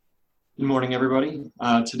Good morning, everybody.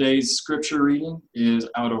 Today's scripture reading is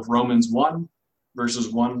out of Romans 1,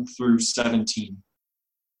 verses 1 through 17.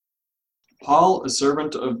 Paul, a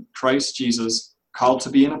servant of Christ Jesus, called to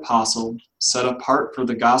be an apostle, set apart for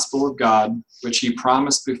the gospel of God, which he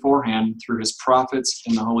promised beforehand through his prophets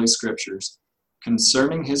in the Holy Scriptures,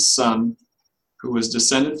 concerning his Son, who was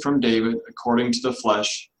descended from David according to the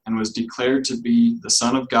flesh, and was declared to be the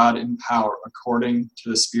Son of God in power according to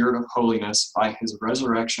the Spirit of holiness by his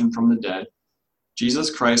resurrection from the dead, Jesus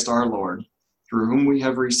Christ our Lord, through whom we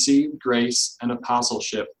have received grace and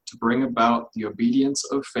apostleship to bring about the obedience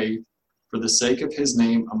of faith for the sake of his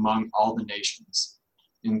name among all the nations,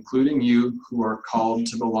 including you who are called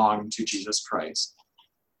to belong to Jesus Christ.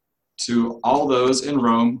 To all those in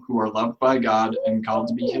Rome who are loved by God and called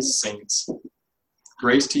to be his saints,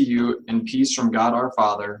 grace to you and peace from God our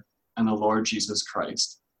Father and the Lord Jesus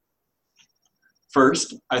Christ.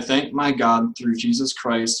 First, I thank my God through Jesus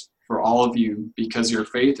Christ for all of you, because your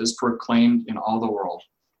faith is proclaimed in all the world.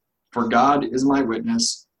 For God is my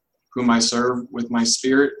witness, whom I serve with my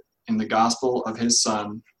spirit in the gospel of his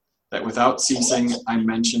Son, that without ceasing I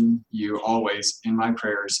mention you always in my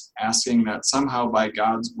prayers, asking that somehow by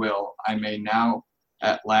God's will I may now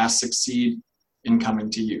at last succeed in coming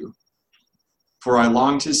to you. For I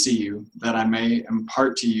long to see you, that I may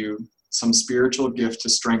impart to you some spiritual gift to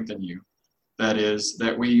strengthen you. That is,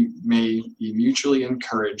 that we may be mutually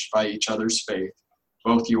encouraged by each other's faith,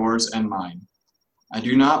 both yours and mine. I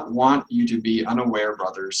do not want you to be unaware,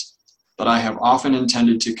 brothers, that I have often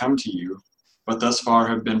intended to come to you, but thus far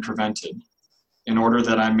have been prevented, in order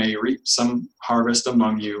that I may reap some harvest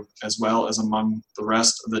among you, as well as among the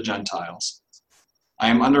rest of the Gentiles. I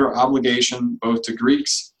am under obligation both to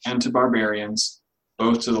Greeks and to barbarians,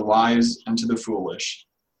 both to the wise and to the foolish.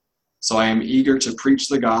 So I am eager to preach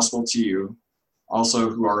the gospel to you, also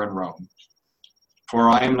who are in Rome. For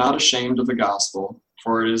I am not ashamed of the gospel,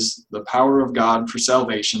 for it is the power of God for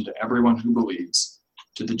salvation to everyone who believes,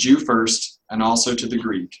 to the Jew first, and also to the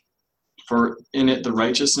Greek. For in it the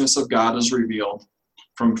righteousness of God is revealed,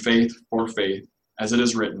 from faith for faith, as it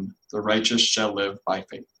is written, the righteous shall live by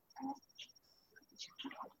faith.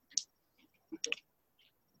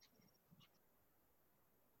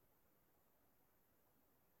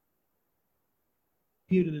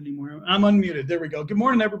 Muted anymore. I'm unmuted. There we go. Good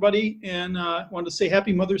morning, everybody, and I wanted to say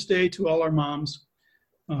Happy Mother's Day to all our moms.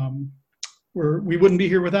 We wouldn't be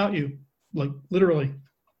here without you, like literally.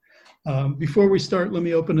 Before we start, let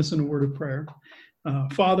me open us in a word of prayer.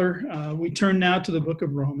 Father, we turn now to the book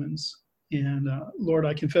of Romans, and Lord,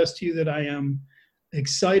 I confess to you that I am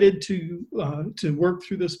excited to work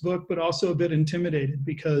through this book, but also a bit intimidated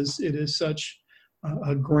because it is such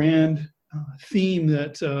a grand theme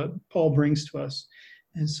that Paul brings to us.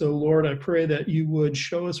 And so, Lord, I pray that you would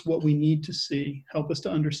show us what we need to see, help us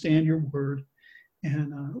to understand your word,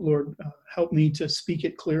 and Lord, help me to speak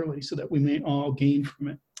it clearly so that we may all gain from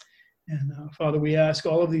it. And Father, we ask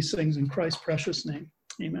all of these things in Christ's precious name.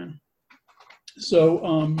 Amen.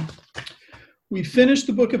 So we finished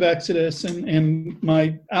the book of Exodus, and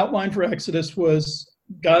my outline for Exodus was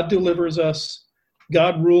God delivers us,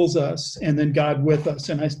 God rules us, and then God with us.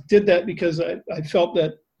 And I did that because I felt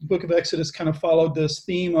that the book of Exodus kind of followed this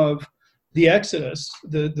theme of the Exodus,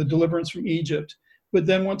 the deliverance from Egypt. But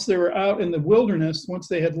then once they were out in the wilderness, once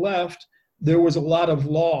they had left, there was a lot of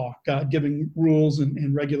law, God giving rules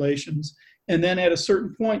and regulations. And then at a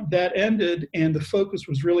certain point, that ended, and the focus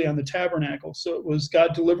was really on the tabernacle. So it was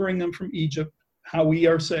God delivering them from Egypt, how we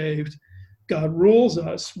are saved. God rules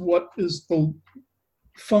us. What is the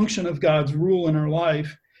function of God's rule in our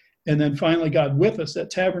life? And then finally, God with us.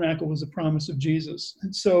 That tabernacle was a promise of Jesus.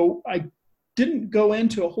 And so I didn't go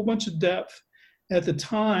into a whole bunch of depth at the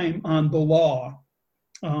time on the law.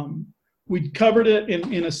 We covered it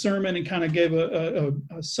in a sermon and kind of gave a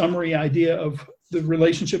summary idea of the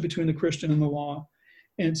relationship between the Christian and the law.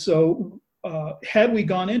 And so had we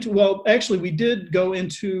gone into, well, actually, we did go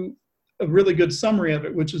into a really good summary of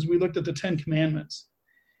it, which is we looked at the 10 Commandments.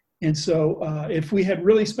 And so if we had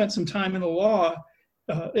really spent some time in the law,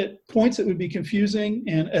 at points it would be confusing,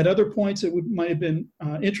 and at other points it might have been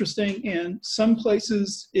interesting, and some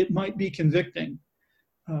places it might be convicting.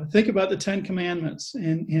 Think about the 10 Commandments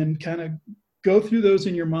and kind of go through those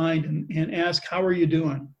in your mind and ask, how are you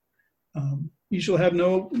doing? You shall have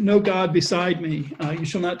no God beside me. You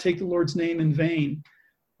shall not take the Lord's name in vain.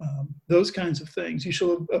 Those kinds of things. You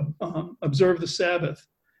shall observe the Sabbath.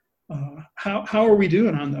 How are we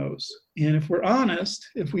doing on those? And if we're honest,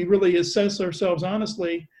 if we really assess ourselves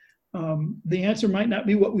honestly, the answer might not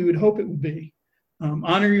be what we would hope it would be.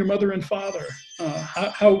 Honor your mother and father.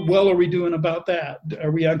 How well are we doing about that?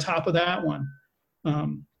 Are we on top of that one?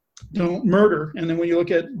 don't murder. And then when you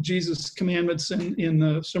look at Jesus' commandments in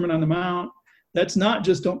the Sermon on the Mount, that's not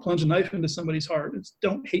just don't plunge a knife into somebody's heart. It's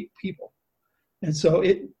don't hate people. And so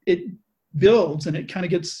it builds, and it kind of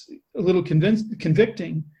gets a little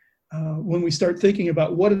convicting when we start thinking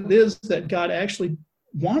about what it is that God actually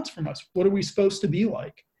wants from us. What are we supposed to be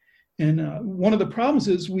like? And one of the problems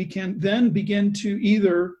is we can then begin to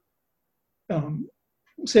either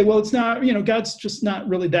say, well, it's not, God's just not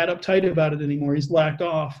really that uptight about it anymore. He's lacked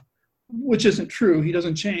off, which isn't true. He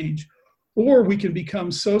doesn't change. Or we can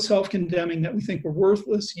become so self-condemning that we think we're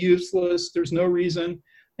worthless, useless, there's no reason,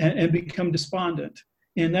 and become despondent.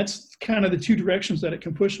 And that's kind of the two directions that it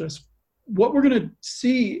can push us. What we're going to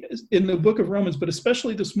see in the book of Romans, but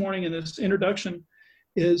especially this morning in this introduction,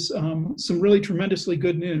 is some really tremendously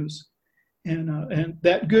good news. And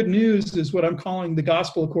that good news is what I'm calling the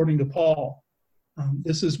gospel according to Paul.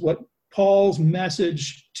 This is what Paul's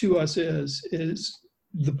message to us is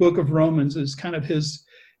the book of Romans is kind of his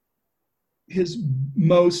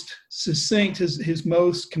most succinct, his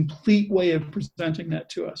most complete way of presenting that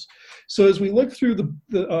to us. So as we look through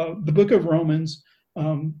the book of Romans,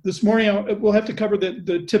 this morning we'll have to cover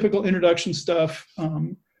the typical introduction stuff.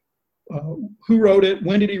 Who wrote it?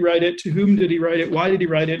 When did he write it? To whom did he write it? Why did he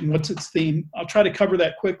write it? And what's its theme? I'll try to cover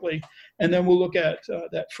that quickly. And then we'll look at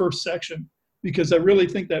that first section, because I really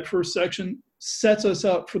think that first section sets us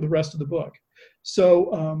up for the rest of the book.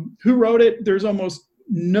 So who wrote it? There's almost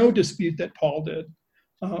no dispute that Paul did.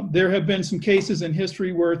 There have been some cases in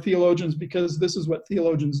history where theologians, because this is what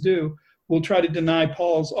theologians do, will try to deny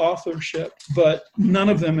Paul's authorship, but none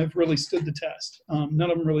of them have really stood the test.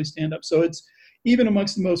 None of them really stand up. So it's even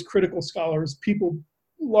amongst the most critical scholars, people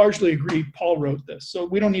largely agree Paul wrote this. So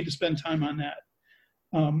we don't need to spend time on that.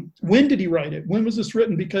 When did he write it? When was this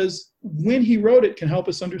written? Because when he wrote it can help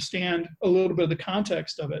us understand a little bit of the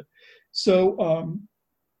context of it. So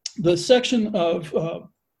the section of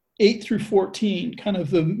 8 through 14, kind of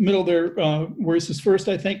the middle there, where he says, first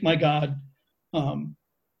I thank my God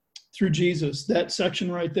through Jesus, that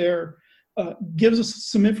section right there gives us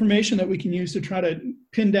some information that we can use to try to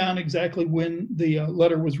pin down exactly when the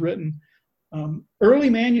letter was written. Early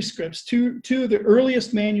manuscripts, two of the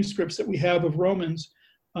earliest manuscripts that we have of Romans,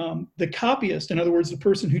 the copyist, in other words, the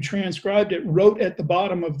person who transcribed it, wrote at the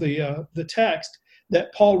bottom of the text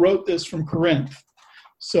that Paul wrote this from Corinth.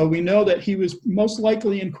 So we know that he was most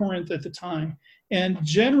likely in Corinth at the time. And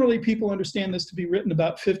generally, people understand this to be written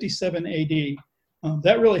about 57 AD.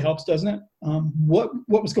 That really helps, doesn't it? What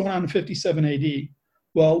was going on in 57 AD?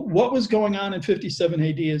 Well, what was going on in 57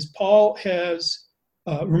 AD is Paul has,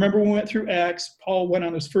 remember when we went through Acts, Paul went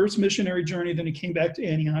on his first missionary journey, then he came back to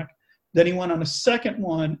Antioch. Then he went on a second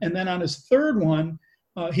one, and then on his third one,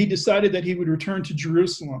 he decided that he would return to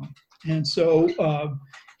Jerusalem. And so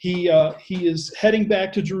he is heading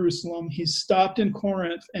back to Jerusalem. He's stopped in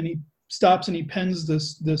Corinth, and he stops and he pens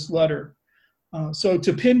this letter. So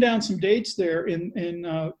to pin down some dates there,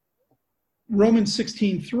 in Romans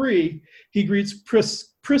 16:3, he greets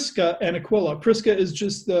Prisca and Aquila. Prisca is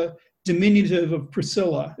just the diminutive of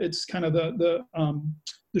Priscilla. It's kind of the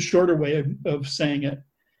shorter way of saying it.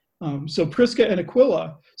 So Prisca and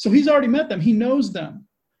Aquila. So he's already met them. He knows them.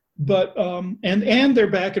 But and they're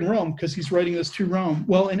back in Rome because he's writing this to Rome.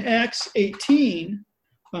 Well, in Acts 18,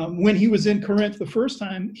 when he was in Corinth the first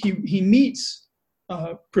time, he meets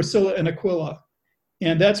Priscilla and Aquila.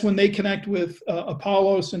 And that's when they connect with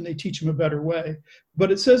Apollos and they teach him a better way.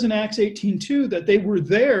 But it says in Acts 18:2 that they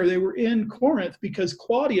were in Corinth because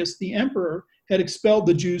Claudius, the emperor, had expelled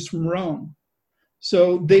the Jews from Rome.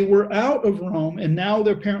 So they were out of Rome, and now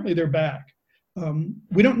they're back.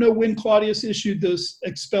 We don't know when Claudius issued this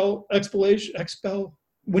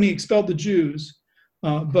when he expelled the Jews,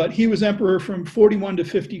 but he was emperor from 41 to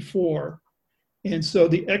 54. And so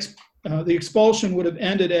the expulsion would have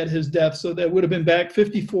ended at his death. So that would have been back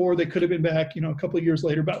 54. They could have been back, a couple of years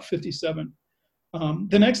later, about 57.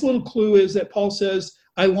 The next little clue is that Paul says,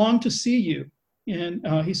 I long to see you.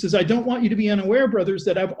 And he says, I don't want you to be unaware, brothers,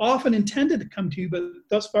 that I've often intended to come to you, but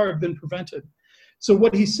thus far I've been prevented. So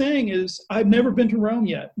what he's saying is, I've never been to Rome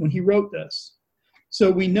yet when he wrote this.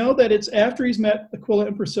 So we know that it's after he's met Aquila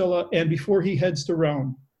and Priscilla and before he heads to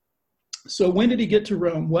Rome. So when did he get to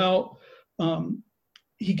Rome? Well,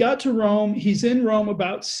 he got to Rome. He's in Rome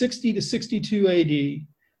about 60 to 62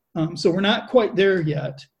 AD. So we're not quite there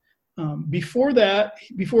yet. Before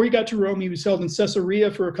he got to Rome, he was held in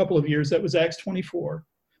Caesarea for a couple of years. That was Acts 24.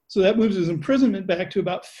 So that moves his imprisonment back to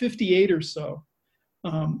about 58 or so.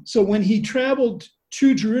 So when he traveled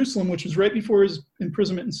to Jerusalem, which was right before his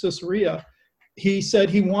imprisonment in Caesarea, he said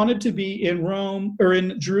he wanted to be in Rome or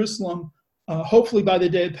in Jerusalem, hopefully by the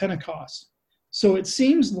day of Pentecost. So it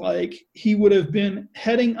seems like he would have been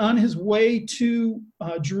heading on his way to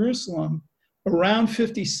Jerusalem around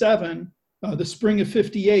 57, the spring of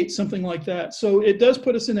 58, something like that. So it does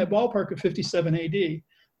put us in that ballpark of 57 AD.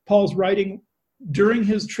 Paul's writing during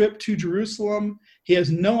his trip to Jerusalem. He has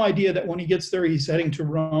no idea that when he gets there, he's heading to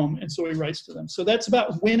Rome, and so he writes to them. So that's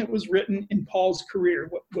about when it was written in Paul's career,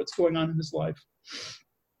 what's going on in his life.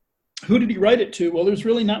 Who did he write it to? Well, there's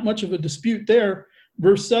really not much of a dispute there.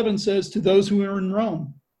 Verse 7 says, to those who are in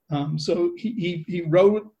Rome. So he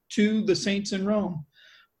wrote to the saints in Rome.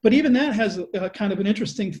 But even that has a kind of an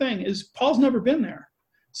interesting thing, is Paul's never been there.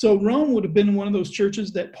 So Rome would have been one of those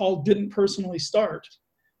churches that Paul didn't personally start.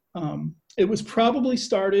 It was probably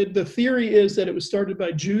started, the theory is that it was started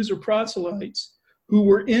by Jews or proselytes who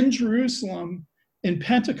were in Jerusalem in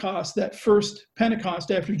Pentecost, that first Pentecost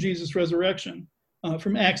after Jesus' resurrection,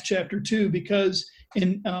 from Acts chapter 2, because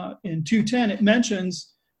in 2:10 it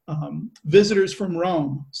mentions visitors from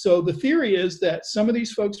Rome. So the theory is that some of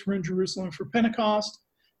these folks were in Jerusalem for Pentecost.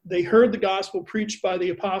 They heard the gospel preached by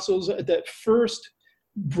the apostles at that first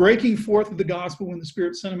breaking forth of the gospel when the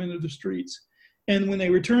Spirit sent them into the streets. And when they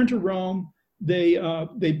returned to Rome,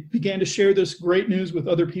 they began to share this great news with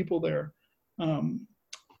other people there.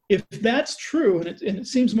 If that's true, and it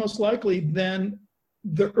seems most likely, then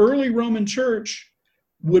the early Roman church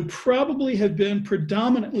would probably have been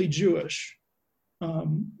predominantly Jewish.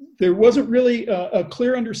 There wasn't really a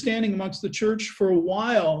clear understanding amongst the church for a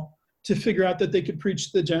while to figure out that they could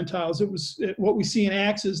preach to the Gentiles. What we see in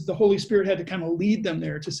Acts is the Holy Spirit had to kind of lead them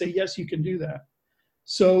there to say, yes, you can do that.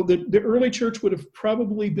 So the early church would have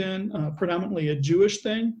probably been predominantly a Jewish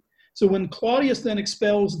thing. So when Claudius then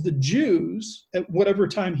expels the Jews, at whatever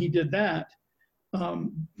time he did that,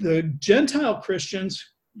 the Gentile Christians,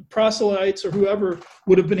 proselytes or whoever,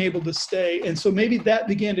 would have been able to stay. And so maybe that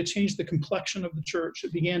began to change the complexion of the church.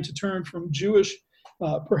 It began to turn from Jewish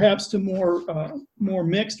perhaps to more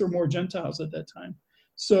mixed or more Gentiles at that time.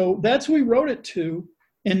 So that's who he wrote it to.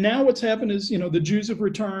 And now what's happened is, the Jews have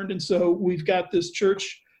returned. And so we've got this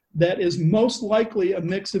church that is most likely a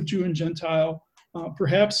mix of Jew and Gentile,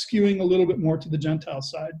 perhaps skewing a little bit more to the Gentile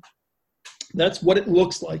side. That's what it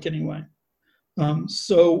looks like anyway.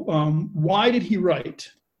 Why did he write?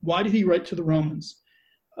 Why did he write to the Romans?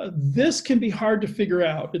 This can be hard to figure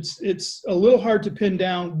out. It's a little hard to pin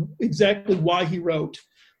down exactly why he wrote.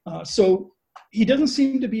 So he doesn't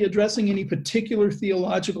seem to be addressing any particular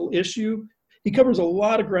theological issue. He covers a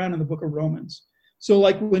lot of ground in the book of Romans. So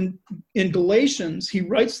like when in Galatians, he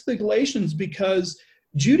writes the Galatians because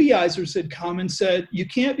Judaizers had come and said, you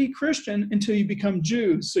can't be Christian until you become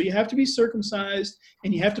Jews. So you have to be circumcised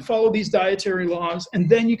and you have to follow these dietary laws, and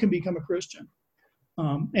then you can become a Christian.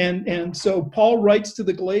 And so Paul writes to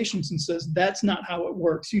the Galatians and says, that's not how it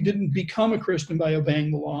works. You didn't become a Christian by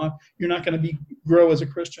obeying the law. You're not going to grow as a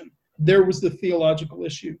Christian. There was the theological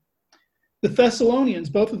issue. The Thessalonians,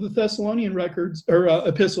 both of the Thessalonian records or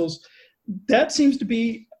epistles, that seems to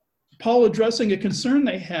be Paul addressing a concern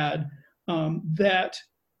they had, that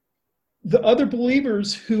the other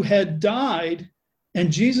believers who had died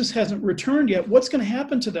and Jesus hasn't returned yet, what's going to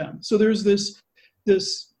happen to them? So there's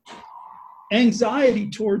this anxiety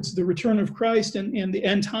towards the return of Christ and the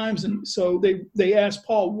end times. And so they asked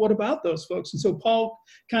Paul, what about those folks? And so Paul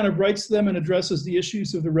kind of writes to them and addresses the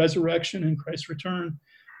issues of the resurrection and Christ's return.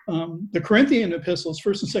 The Corinthian epistles,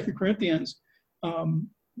 1st and 2nd Corinthians,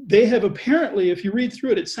 they have apparently, if you read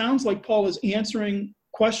through it, it sounds like Paul is answering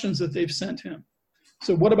questions that they've sent him.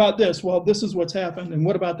 So what about this? Well, this is what's happened. And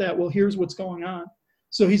what about that? Well, here's what's going on.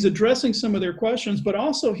 So he's addressing some of their questions, but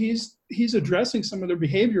also he's addressing some of their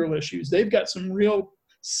behavioral issues. They've got some real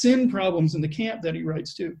sin problems in the camp that he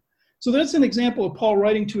writes to. So that's an example of Paul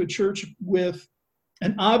writing to a church with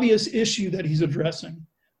an obvious issue that he's addressing.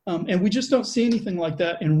 And we just don't see anything like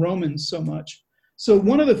that in Romans so much. So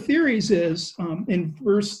one of the theories is in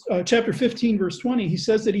chapter 15, verse 20, he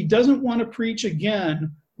says that he doesn't want to preach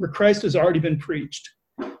again where Christ has already been preached.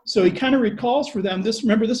 So he kind of recalls for them this.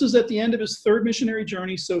 Remember, this is at the end of his third missionary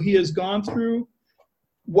journey. So he has gone through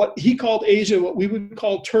what he called Asia, what we would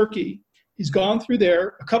call Turkey. He's gone through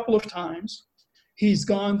there a couple of times. He's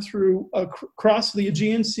gone through across the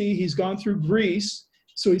Aegean Sea. He's gone through Greece.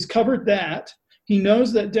 So he's covered that. He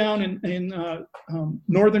knows that down in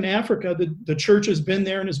northern Africa, the church has been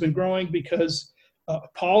there and has been growing because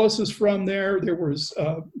Apollos is from there. There was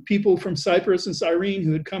people from Cyprus and Cyrene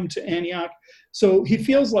who had come to Antioch. So he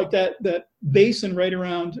feels like that basin right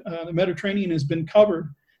around the Mediterranean has been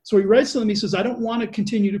covered. So he writes to them, he says, I don't want to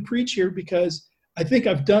continue to preach here because I think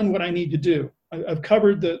I've done what I need to do. I've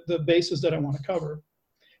covered the bases that I want to cover.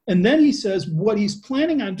 And then he says what he's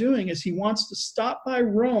planning on doing is he wants to stop by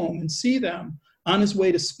Rome and see them on his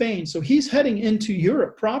way to Spain. So he's heading into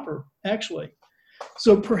Europe proper, actually.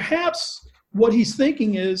 So perhaps what he's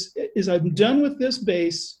thinking is I'm done with this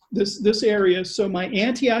base, this area. So my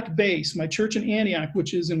Antioch base, my church in Antioch,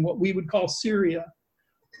 which is in what we would call Syria,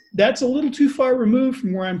 that's a little too far removed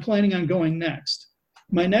from where I'm planning on going next.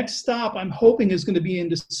 My next stop, I'm hoping, is going to be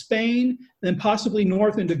into Spain, then possibly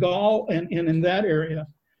north into Gaul and in that area.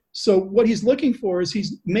 So what he's looking for is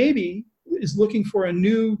he's looking for a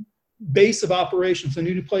new base of operations, a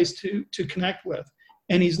new place to connect with.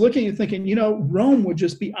 And he's looking and thinking, Rome would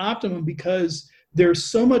just be optimum because there's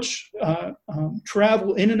so much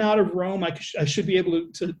travel in and out of Rome. I should be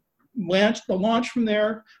able to launch from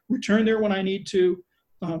there, return there when I need to.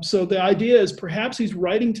 So the idea is perhaps he's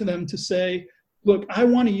writing to them to say, look, I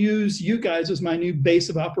want to use you guys as my new base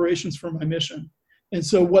of operations for my mission. And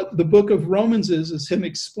so what the book of Romans is him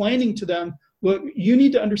explaining to them, look, you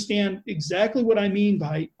need to understand exactly what I mean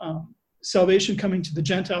by salvation coming to the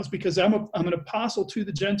Gentiles, because I'm an apostle to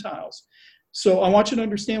the Gentiles. So I want you to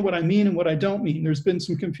understand what I mean and what I don't mean. There's been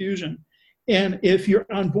some confusion. And if you're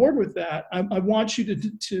on board with that, I want you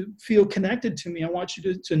to feel connected to me. I want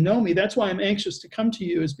you to know me. That's why I'm anxious to come to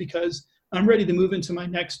you, is because I'm ready to move into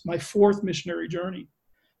my fourth missionary journey.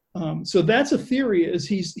 So that's a theory, is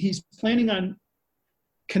he's planning on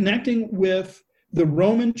connecting with the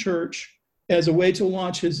Roman church as a way to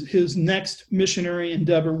launch his next missionary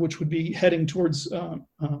endeavor, which would be heading towards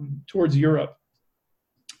Europe.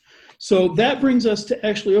 So that brings us to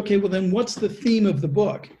actually, okay, well then what's the theme of the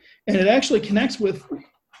book? And it actually connects with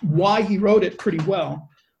why he wrote it pretty well.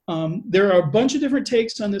 There are a bunch of different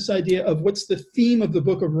takes on this idea of what's the theme of the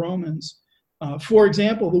book of Romans. For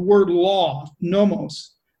example, the word law,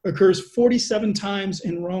 nomos, occurs 47 times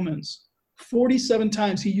in Romans. 47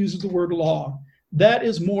 times he uses the word law. That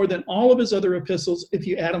is more than all of his other epistles if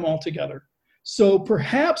you add them all together. So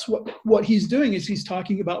perhaps what he's doing is he's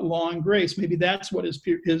talking about law and grace. Maybe that's what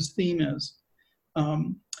his theme is.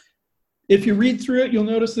 If you read through it, you'll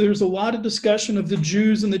notice there's a lot of discussion of the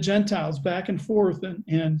Jews and the Gentiles back and forth,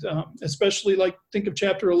 and especially think of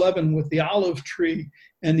chapter 11 with the olive tree,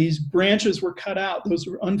 and these branches were cut out. Those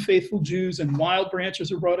were unfaithful Jews, and wild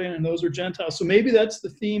branches are brought in, and those are Gentiles. So maybe that's the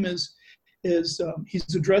theme, is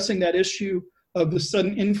he's addressing that issue of the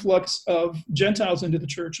sudden influx of Gentiles into the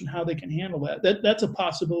church and how they can handle that. That's a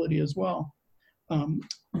possibility as well.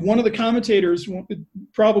 One of the commentators,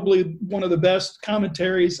 probably one of the best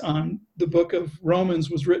commentaries on the book of Romans,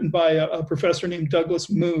 was written by a professor named Douglas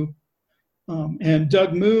Moo. And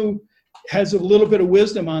Doug Moo has a little bit of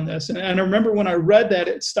wisdom on this. And I remember when I read that,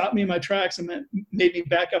 it stopped me in my tracks and made me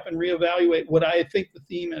back up and reevaluate what I think the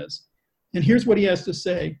theme is. And here's what he has to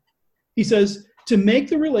say. He says, to make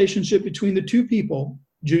the relationship between the two people,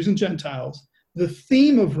 Jews and Gentiles, the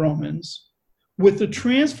theme of Romans, with the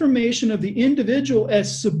transformation of the individual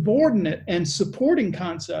as subordinate and supporting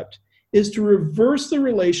concept, is to reverse the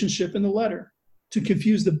relationship in the letter, to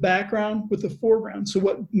confuse the background with the foreground. So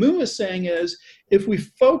what Moo is saying is, if we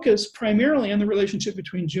focus primarily on the relationship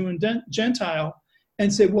between Jew and Gentile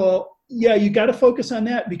and say, well, yeah, you got to focus on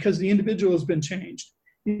that because the individual has been changed.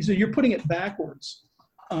 So you're putting it backwards.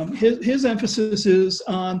 His emphasis is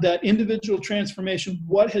on that individual transformation.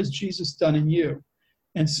 What has Jesus done in you?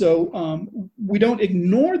 And so we don't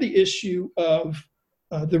ignore the issue of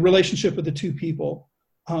the relationship of the two people,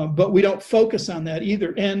 but we don't focus on that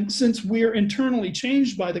either. And since we're internally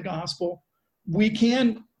changed by the gospel, we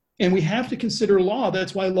can and we have to consider law.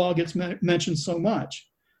 That's why law gets mentioned so much.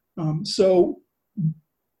 So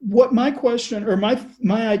what my question or my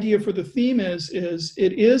idea for the theme is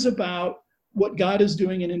it is about what God is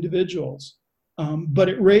doing in individuals, but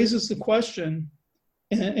it raises the question,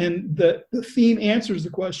 and the theme answers the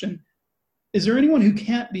question, is there anyone who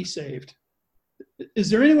can't be saved? Is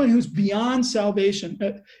there anyone who's beyond salvation?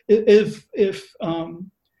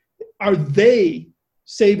 Are they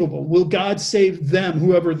savable? Will God save them,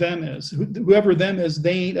 whoever them is? Whoever them is,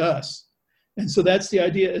 they ain't us. And so that's the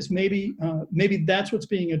idea, is maybe that's what's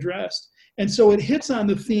being addressed. And so it hits on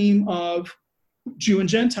the theme of Jew and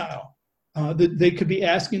Gentile. They could be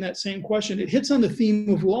asking that same question. It hits on the theme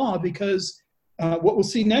of law because what we'll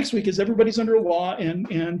see next week is everybody's under law,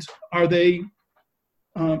 and are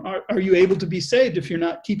you able to be saved if you're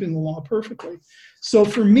not keeping the law perfectly? So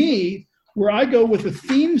for me, where I go with a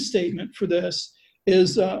theme statement for this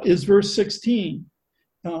is verse 16.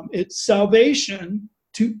 It's salvation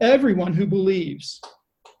to everyone who believes.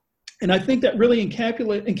 And I think that really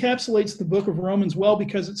encapsulates the book of Romans well,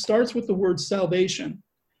 because it starts with the word salvation.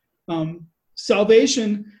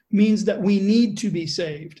 Salvation means that we need to be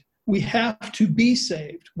saved. we have to be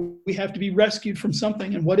saved. We have to be rescued from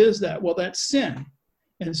something. And what is that? Well, that's sin.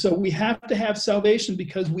 And so we have to have salvation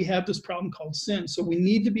because we have this problem called sin. So we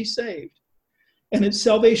need to be saved. And it's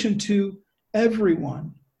salvation to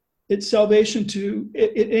everyone. It's salvation to,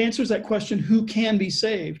 it answers that question, who can be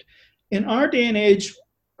saved? In our day and age,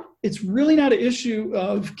 it's really not an issue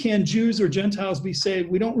of can Jews or Gentiles be saved.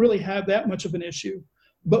 We don't really have that much of an issue.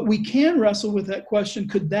 But we can wrestle with that question,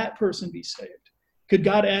 could that person be saved? Could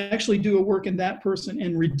God actually do a work in that person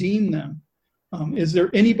and redeem them? Is there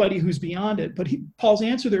anybody who's beyond it? But Paul's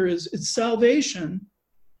answer there is, it's salvation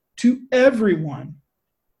to everyone.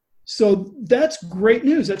 So that's great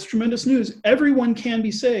news. That's tremendous news. Everyone can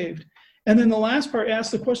be saved. And then the last part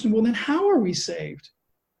asks the question, well, then how are we saved?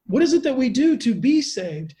 What is it that we do to be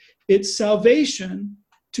saved? It's salvation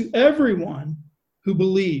to everyone who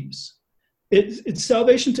believes. It's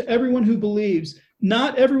salvation to everyone who believes.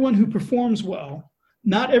 Not everyone who performs well.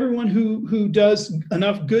 Not everyone who does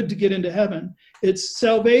enough good to get into heaven. It's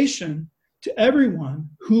salvation to everyone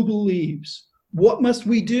who believes. What must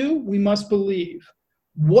we do? We must believe.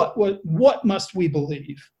 What must we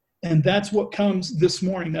believe? And that's what comes this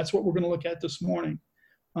morning. That's what we're going to look at this morning,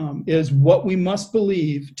 is what we must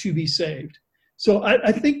believe to be saved. So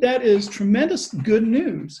I think that is tremendous good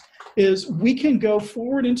news, is we can go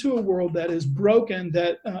forward into a world that is broken,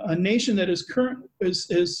 that a nation that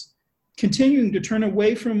is continuing to turn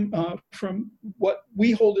away from what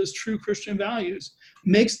we hold as true Christian values,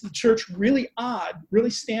 makes the church really odd, really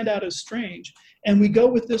stand out as strange. And we go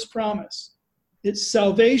with this promise. It's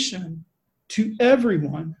salvation to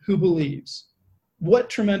everyone who believes. What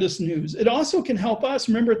tremendous news. It also can help us.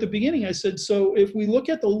 Remember at the beginning I said, so if we look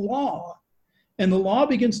at the law and the law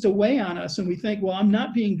begins to weigh on us and we think, well, I'm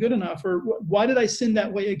not being good enough, or why did I sin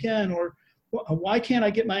that way again? Or why can't I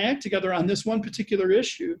get my act together on this one particular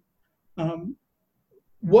issue?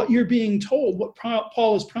 What you're being told, what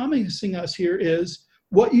Paul is promising us here is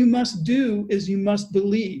what you must do is you must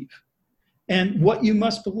believe. And what you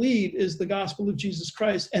must believe is the gospel of Jesus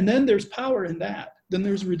Christ. And then there's power in that. Then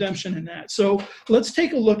there's redemption in that. So let's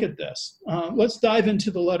take a look at this. Let's dive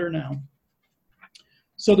into the letter now.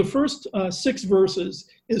 So the first 6 verses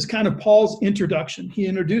is kind of Paul's introduction. He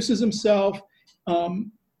introduces himself.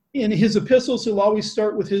 In his epistles, he'll always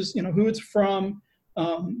start with his, who it's from.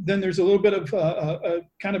 Then there's a little bit of a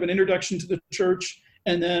kind of an introduction to the church,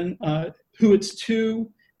 and then who it's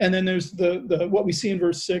to. And then there's the what we see in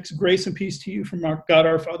verse 6, grace and peace to you from our God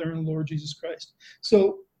our Father and the Lord Jesus Christ.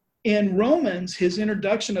 So in Romans, his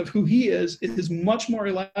introduction of who he is much more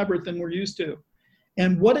elaborate than we're used to.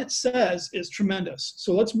 And what it says is tremendous.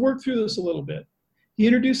 So let's work through this a little bit. He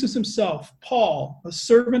introduces himself, Paul, a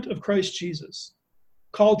servant of Christ Jesus,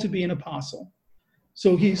 called to be an apostle.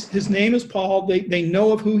 So his name is Paul. They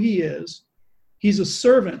know of who he is. He's a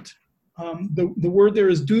servant. The word there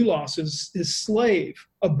is doulos, is slave,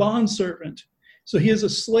 a bondservant. So he is a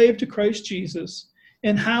slave to Christ Jesus.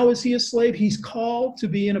 And how is he a slave? He's called to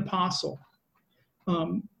be an apostle.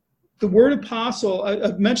 The word apostle,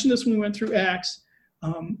 I've mentioned this when we went through Acts.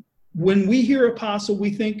 When we hear apostle,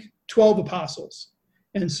 we think 12 apostles.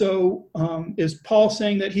 And so is Paul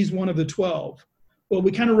saying that he's one of the 12? Well,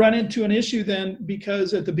 we kind of run into an issue then,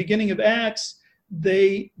 because at the beginning of Acts,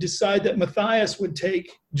 they decide that Matthias would take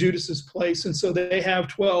Judas's place, and so they have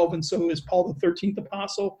 12, and so is Paul the 13th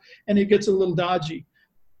apostle, and it gets a little dodgy.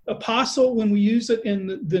 Apostle, when we use it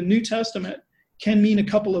in the New Testament, can mean a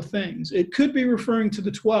couple of things. It could be referring to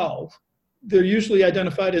the 12. They're usually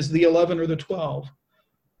identified as the 11 or the 12.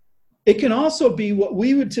 It can also be what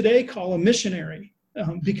we would today call a missionary,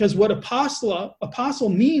 because what apostle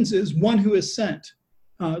means is one who is sent,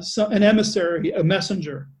 an emissary, a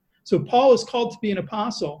messenger. So Paul is called to be an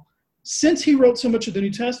apostle. Since he wrote so much of the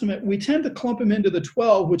New Testament, we tend to clump him into the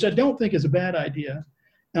 12, which I don't think is a bad idea.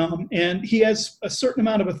 And he has a certain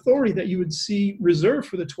amount of authority that you would see reserved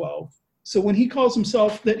for the 12. So when he calls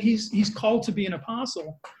himself that he's called to be an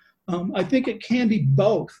apostle, I think it can be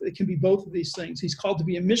both. It can be both of these things. He's called to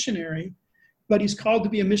be a missionary, but he's called to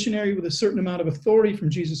be a missionary with a certain amount of authority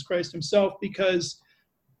from Jesus Christ himself, because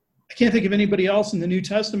I can't think of anybody else in the New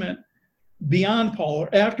Testament beyond Paul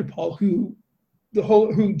or after Paul who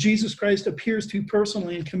Jesus Christ appears to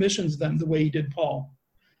personally and commissions them the way he did Paul.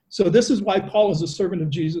 So this is why Paul is a servant of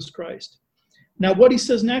Jesus Christ. Now what he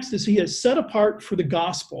says next is he is set apart for the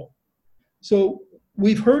gospel. So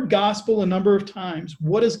we've heard gospel a number of times.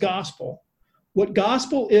 What is gospel? What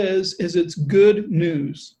gospel is it's good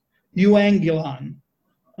news. Euangelion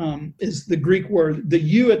is the Greek word. The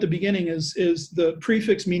eu at the beginning is the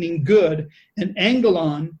prefix meaning good, and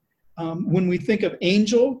angelon, when we think of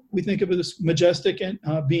angel, we think of this majestic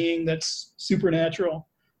being that's supernatural.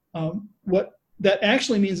 What that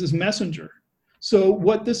actually means is messenger. So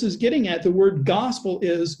what this is getting at, the word gospel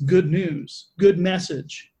is good news, good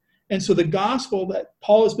message. And so the gospel that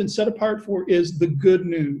Paul has been set apart for is the good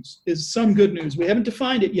news, is some good news. We haven't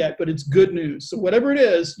defined it yet, but it's good news. So whatever it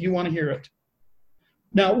is, you want to hear it.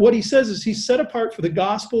 Now, what he says is he's set apart for the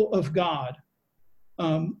gospel of God.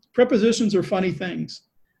 Prepositions are funny things.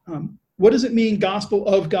 What does it mean, gospel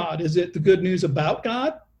of God? Is it the good news about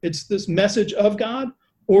God? It's this message of God?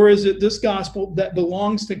 Or is it this gospel that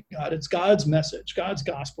belongs to God? It's God's message, God's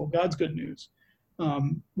gospel, God's good news.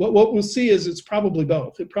 What we'll see is it's probably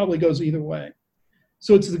both. It probably goes either way.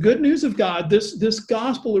 So it's the good news of God. This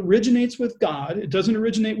gospel originates with God. It doesn't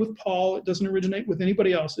originate with Paul. It doesn't originate with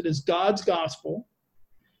anybody else. It is God's gospel.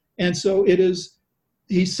 And so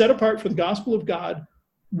he's set apart for the gospel of God,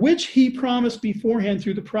 which he promised beforehand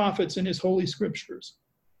through the prophets in his holy scriptures.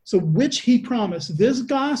 So which he promised. This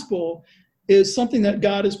gospel is something that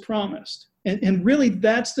God has promised. And really,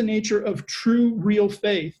 that's the nature of true, real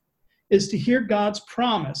faith, is to hear God's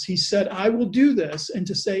promise. He said, I will do this, and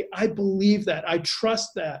to say, I believe that, I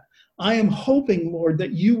trust that. I am hoping, Lord,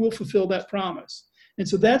 that you will fulfill that promise. And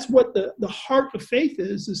so that's what the heart of faith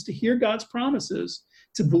is to hear God's promises,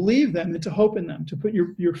 to believe them, and to hope in them, to put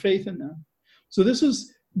your faith in them. So this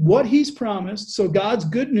is what he's promised. So God's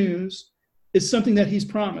good news is something that he's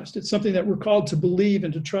promised. It's something that we're called to believe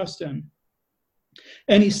and to trust in.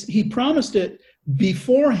 And he promised it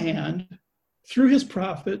beforehand through his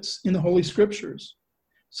prophets in the Holy Scriptures.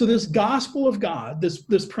 So this gospel of God,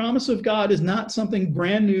 this promise of God, is not something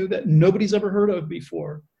brand new that nobody's ever heard of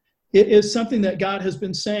before. It is something that God has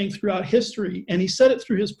been saying throughout history, and he said it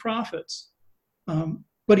through his prophets.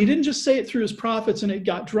 But he didn't just say it through his prophets and it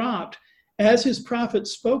got dropped. As his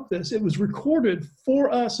prophets spoke this, it was recorded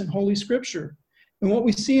for us in Holy Scripture. And what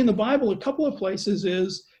we see in the Bible, a couple of places,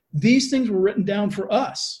 is these things were written down for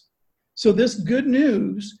us. So this good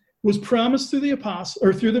news was promised through the apostles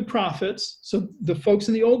or through the prophets. So the folks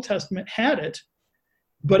in the Old Testament had it,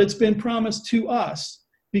 but it's been promised to us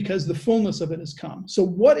because the fullness of it has come. So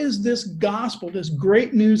what is this gospel, this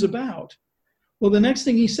great news about? Well, the next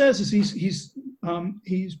thing he says is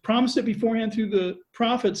he's promised it beforehand through the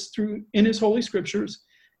prophets in his Holy Scriptures,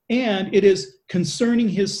 and it is concerning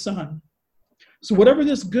his Son. So whatever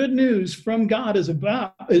this good news from God is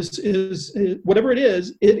about, is whatever it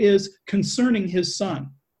is concerning his Son.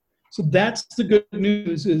 So that's the good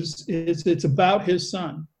news, is it's about his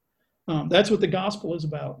Son. That's what the gospel is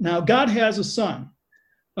about. Now, God has a son.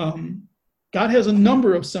 God has a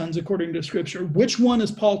number of sons according to Scripture. Which one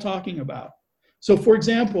is Paul talking about? So, for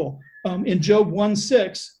example, in Job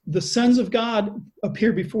 1:6, the sons of God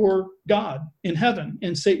appear before God in heaven,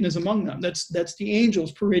 and Satan is among them. That's the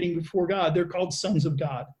angels parading before God. They're called sons of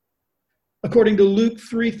God. According to Luke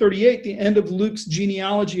 3:38, the end of Luke's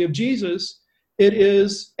genealogy of Jesus, it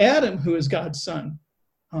is Adam who is God's son,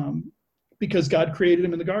 because God created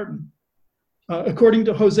him in the garden. According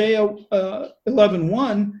to Hosea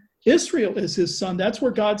 11:1, Israel is his son. That's where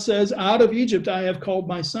God says, out of Egypt I have called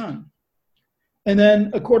my son. And then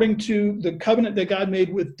according to the covenant that God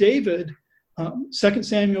made with David, 2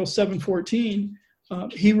 Samuel 7:14,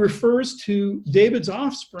 he refers to David's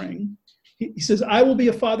offspring. He says, I will be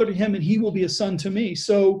a father to him and he will be a son to me.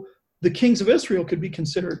 So the kings of Israel could be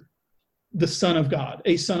considered the son of God,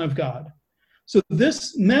 a son of God. So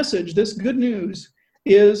this message, this good news,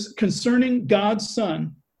 is concerning God's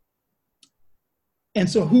son. And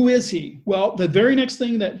so who is he? Well, the very next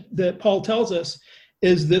thing that Paul tells us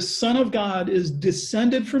is this Son of God is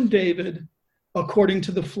descended from David according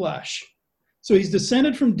to the flesh. So he's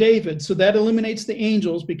descended from David, so that eliminates the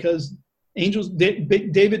angels, because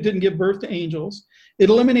David didn't give birth to angels. It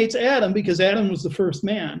eliminates Adam because Adam was the first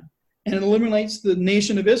man. And it eliminates the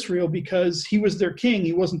nation of Israel because he was their king,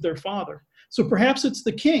 he wasn't their father. So perhaps it's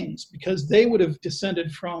the kings, because they would have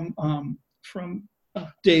descended from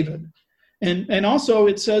David. And also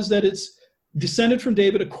it says that it's descended from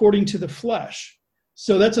David according to the flesh.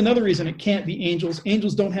 So that's another reason it can't be angels.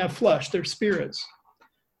 Angels don't have flesh, they're spirits.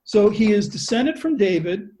 So he is descended from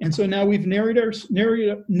David, and so now we've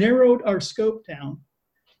narrowed our scope down.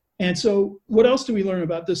 And so what else do we learn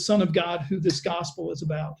about this Son of God, who this gospel is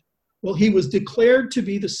about? Well, he was declared to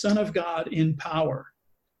be the Son of God in power.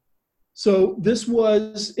 So this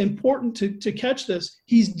was important to catch this.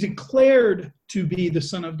 He's declared to be the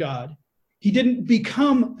Son of God. He didn't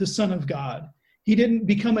become the Son of God. He didn't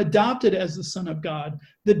become adopted as the Son of God.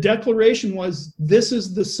 The declaration was, this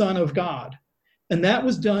is the Son of God. And that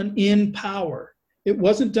was done in power. It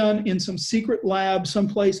wasn't done in some secret lab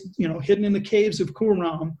someplace, hidden in the caves of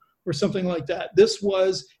Qumran or something like that. This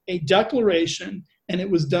was a declaration, and it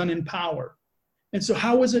was done in power. And so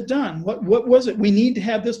how was it done? What was it? We need to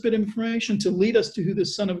have this bit of information to lead us to who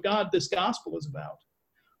this Son of God, this gospel is about.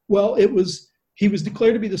 Well, he was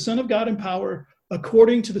declared to be the Son of God in power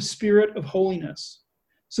according to the Spirit of holiness.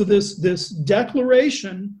 So this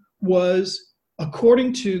declaration was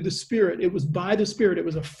according to the Spirit. It was by the Spirit. It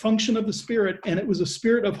was a function of the Spirit, and it was a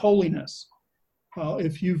spirit of holiness.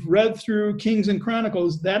 If you've read through Kings and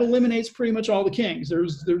Chronicles, that eliminates pretty much all the kings.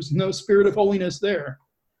 There's no spirit of holiness there.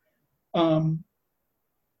 And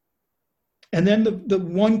then the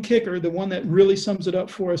one kicker, the one that really sums it up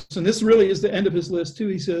for us, and this really is the end of his list too,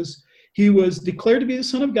 he says, he was declared to be the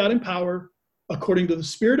Son of God in power according to the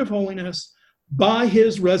Spirit of holiness by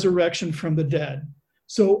his resurrection from the dead.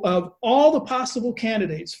 So of all the possible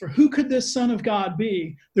candidates for who could this Son of God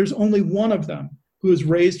be, there's only one of them who is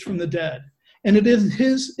raised from the dead. And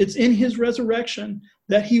it's in his resurrection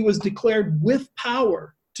that he was declared with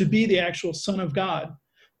power to be the actual Son of God.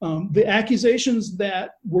 The accusations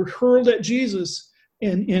that were hurled at Jesus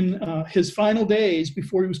in his final days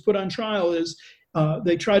before he was put on trial is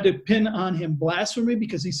they tried to pin on him blasphemy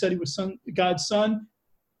because he said he was God's son.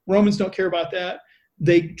 Romans don't care about that.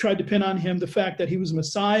 They tried to pin on him the fact that he was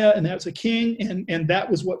Messiah and that's a king, and that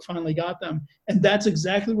was what finally got them. And that's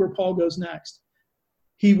exactly where Paul goes next.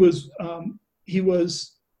 He was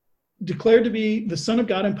declared to be the Son of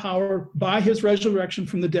God in power by his resurrection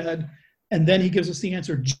from the dead. And then he gives us the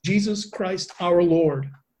answer, Jesus Christ, our Lord.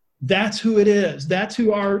 That's who it is. That's who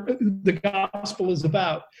the gospel is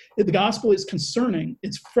about. The gospel is concerning.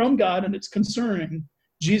 It's from God and it's concerning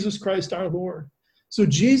Jesus Christ, our Lord. So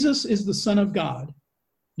Jesus is the Son of God.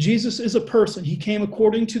 Jesus is a person. He came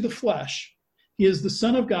according to the flesh. He is the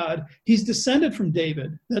Son of God. He's descended from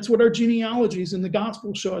David. That's what our genealogies in the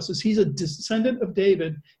gospel show us, is he's a descendant of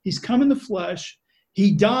David. He's come in the flesh.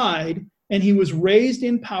 He died, and he was raised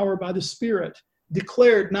in power by the Spirit,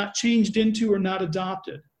 declared, not changed into or not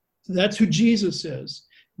adopted. So that's who Jesus is.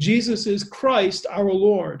 Jesus is Christ, our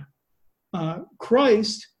Lord.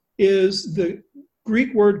 Christ is the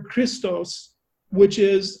Greek word Christos, which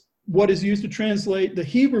is what is used to translate the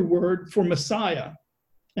Hebrew word for Messiah.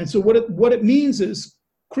 And so what it means is,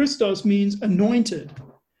 Christos means anointed.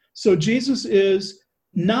 So Jesus is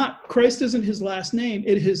not, Christ isn't his last name,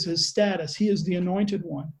 it is his status. He is the anointed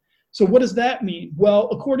one. So what does that mean? Well,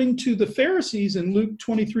 according to the Pharisees in Luke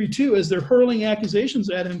 23:2, as they're hurling accusations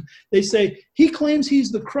at him, they say, he claims he's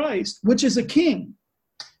the Christ, which is a king.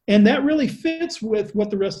 And that really fits with what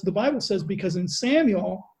the rest of the Bible says, because in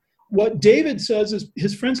Samuel, what David says is,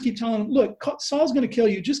 his friends keep telling him, look, Saul's going to kill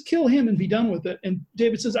you. Just kill him and be done with it. And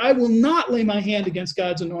David says, I will not lay my hand against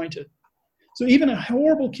God's anointed. So even a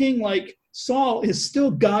horrible king like Saul is still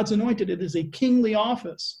God's anointed. It is a kingly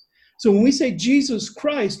office. So when we say Jesus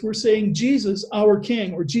Christ, we're saying Jesus, our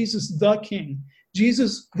King, or Jesus the King.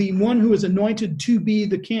 Jesus, the one who is anointed to be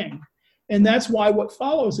the King. And that's why what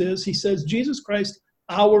follows is, he says, Jesus Christ,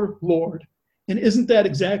 our Lord. And isn't that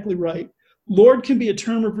exactly right? Lord can be a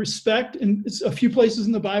term of respect. And it's a few places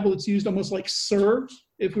in the Bible it's used almost like sir,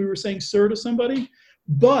 if we were saying sir to somebody.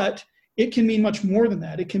 But it can mean much more than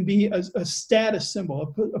that. It can be a status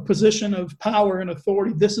symbol, a position of power and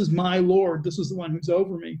authority. This is my Lord. This is the one who's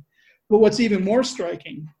over me. But what's even more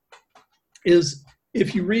striking is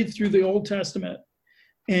if you read through the Old Testament,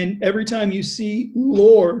 and every time you see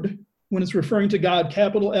Lord, when it's referring to God,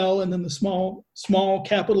 capital L, and then the small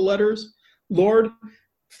capital letters, Lord,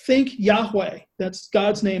 think Yahweh. That's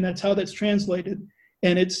God's name. That's how that's translated.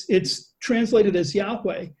 And it's translated as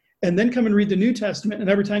Yahweh. And then come and read the New Testament, and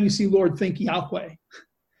every time you see Lord, think Yahweh.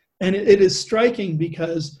 And it is striking,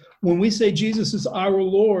 because when we say Jesus is our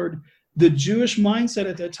Lord, the Jewish mindset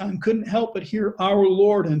at that time couldn't help but hear our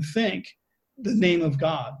Lord and think the name of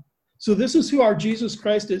God. So this is who our Jesus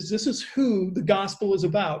Christ is. This is who the gospel is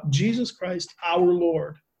about. Jesus Christ, our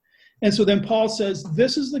Lord. And so then Paul says,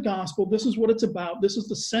 this is the gospel. This is what it's about. This is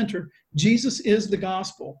the center. Jesus is the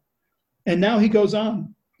gospel. And now he goes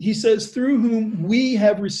on. He says, through whom we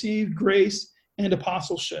have received grace and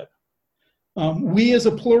apostleship. We is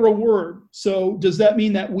a plural word. So does that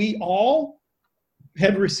mean that we all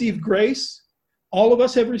have received grace? All of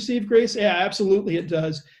us have received grace? Yeah, absolutely it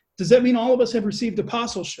does. Does that mean all of us have received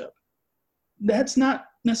apostleship? That's not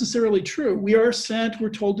necessarily true. We are sent, we're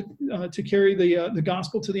told to carry the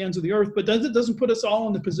gospel to the ends of the earth, but it doesn't put us all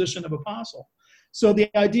in the position of apostle. So the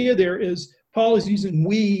idea there is, Paul is using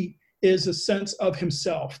we is a sense of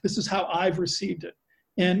himself. This is how I've received it.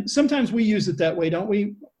 And sometimes we use it that way, don't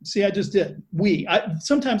we? See, I just did.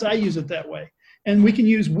 Sometimes I use it that way. And we can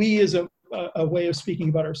use we as a way of speaking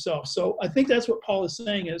about ourselves. So I think that's what Paul is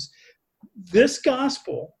saying is, this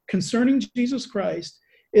gospel concerning Jesus Christ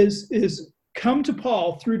is come to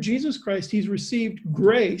Paul through Jesus Christ. He's received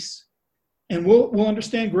grace, and we'll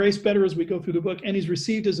understand grace better as we go through the book. And he's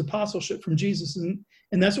received his apostleship from Jesus, and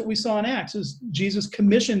that's what we saw in Acts, is Jesus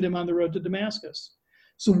commissioned him on the road to Damascus.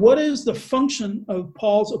 So what is the function of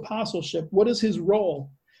Paul's apostleship? What is his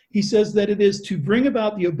role? He says that it is to bring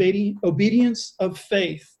about the obedience of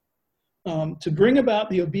faith. To bring about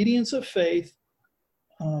the obedience of faith.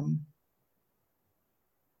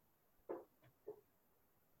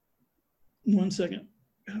 One second.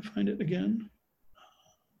 Gotta find it again.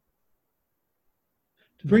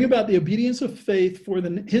 To bring about the obedience of faith for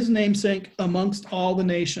his namesake amongst all the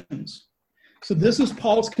nations. So this is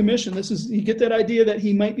Paul's commission. You get that idea that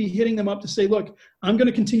he might be hitting them up to say, look, I'm going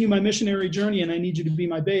to continue my missionary journey and I need you to be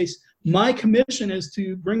my base. My commission is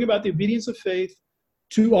to bring about the obedience of faith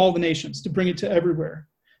to all the nations, to bring it to everywhere.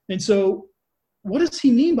 And so what does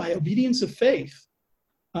he mean by obedience of faith?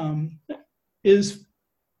 Is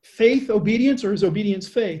faith obedience, or is obedience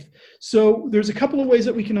faith? So there's a couple of ways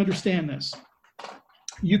that we can understand this.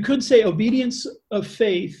 You could say obedience of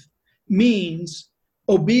faith means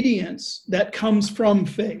obedience that comes from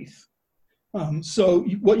faith. So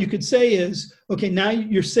what you could say is, okay, now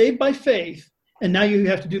you're saved by faith, and now you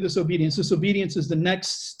have to do this obedience. This obedience is the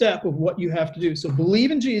next step of what you have to do. So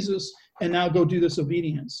believe in Jesus, and now go do this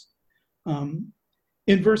obedience.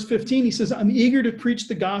 In verse 15, he says, I'm eager to preach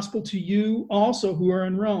the gospel to you also who are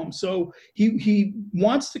in Rome. So he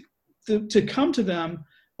wants to come to them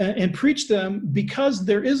and preach them because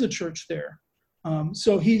there is a church there.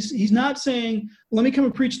 So he's not saying, let me come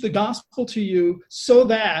and preach the gospel to you so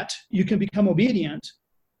that you can become obedient.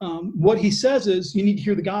 What he says is, you need to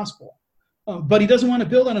hear the gospel. But he doesn't want to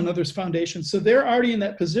build on another's foundation. So they're already in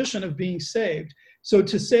that position of being saved. So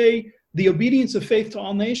to say the obedience of faith to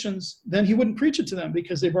all nations, then he wouldn't preach it to them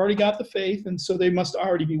because they've already got the faith, and so they must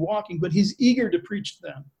already be walking. But he's eager to preach to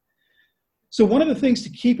them. So one of the things to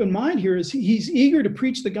keep in mind here is he's eager to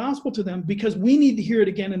preach the gospel to them because we need to hear it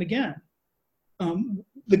again and again.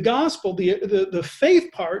 The gospel, the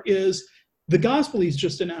faith part is the gospel he's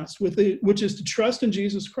just announced, which is to trust in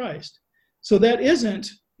Jesus Christ. So that isn't,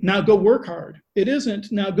 now go work hard. It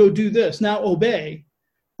isn't, now go do this, now obey.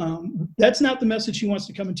 That's not the message he wants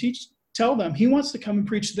to come and tell them. He wants to come and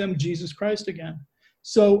preach to them Jesus Christ again.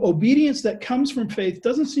 So obedience that comes from faith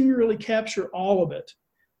doesn't seem to really capture all of it.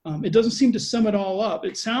 It doesn't seem to sum it all up.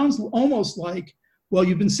 It sounds almost like, well,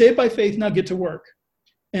 you've been saved by faith, now get to work.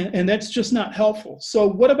 And that's just not helpful. So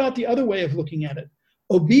what about the other way of looking at it?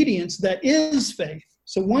 Obedience that is faith.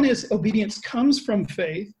 So one is obedience comes from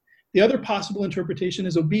faith. The other possible interpretation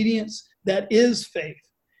is obedience that is faith.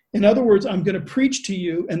 In other words, I'm going to preach to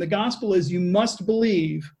you, and the gospel is you must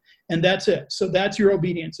believe, and that's it. So that's your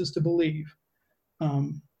obedience, is to believe.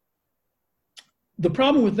 The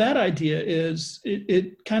problem with that idea is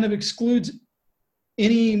it kind of excludes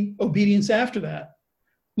any obedience after that.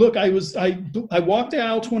 Look, I walked the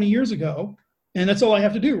aisle 20 years ago, and that's all I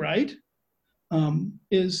have to do, right?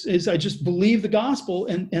 Is I just believe the gospel,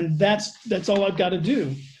 and that's all I've got to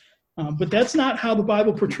do. But that's not how the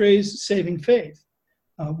Bible portrays saving faith.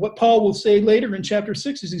 What Paul will say later in chapter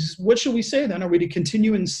 6 is, he says, what shall we say then? Are we to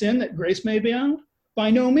continue in sin that grace may abound?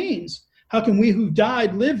 By no means. How can we who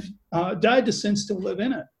died to sin still live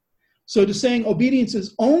in it? So to saying obedience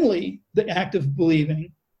is only the act of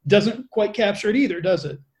believing doesn't quite capture it either, does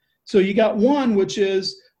it? So you got one, which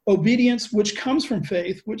is obedience, which comes from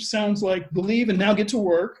faith, which sounds like believe and now get to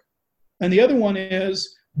work. And the other one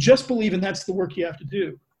is just believe and that's the work you have to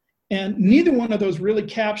do. And neither one of those really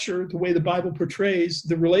capture the way the Bible portrays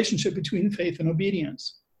the relationship between faith and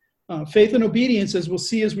obedience. Faith and obedience, as we'll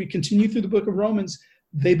see as we continue through the book of Romans,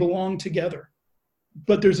 they belong together.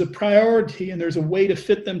 But there's a priority and there's a way to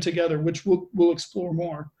fit them together, which we'll explore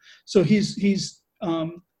more. So his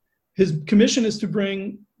commission is to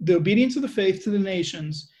bring the obedience of the faith to the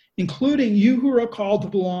nations, including you who are called to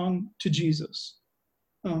belong to Jesus.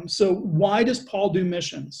 So why does Paul do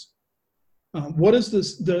missions? What is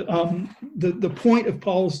the point of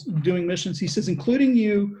Paul's doing missions? He says, including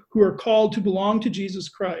you who are called to belong to Jesus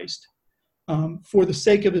Christ for the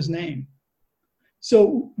sake of his name.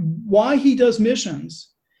 So why he does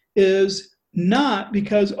missions is not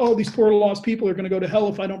because, oh, these poor lost people are going to go to hell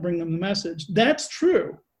if I don't bring them the message. That's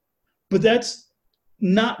true, but that's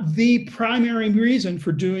not the primary reason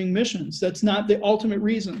for doing missions. That's not the ultimate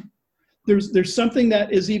reason. There's something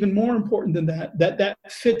that is even more important than that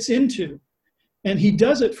fits into. And he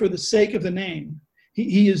does it for the sake of the name.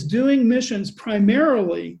 He is doing missions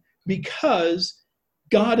primarily because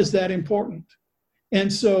God is that important.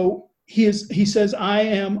 And so he says, I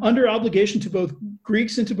am under obligation to both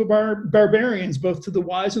Greeks and to barbarians, both to the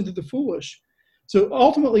wise and to the foolish. So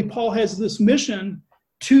ultimately, Paul has this mission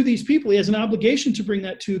to these people. He has an obligation to bring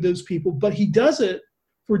that to those people, but he does it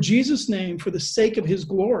for Jesus' name, for the sake of his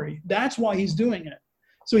glory. That's why he's doing it.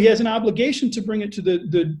 So he has an obligation to bring it to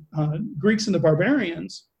the Greeks and the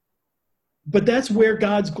barbarians, but that's where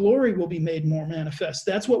God's glory will be made more manifest.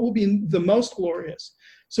 That's what will be the most glorious.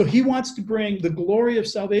 So he wants to bring the glory of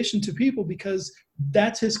salvation to people because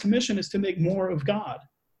that's his commission, is to make more of God.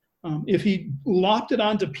 If he lopped it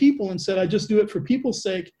onto people and said, I just do it for people's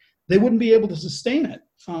sake, they wouldn't be able to sustain it.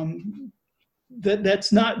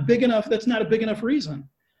 That's not big enough. That's not a big enough reason.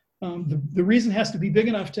 The reason has to be big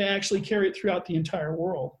enough to actually carry it throughout the entire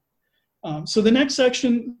world. So the next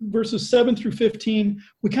section, verses 7 through 15,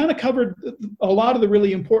 we kind of covered a lot of the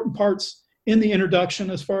really important parts in the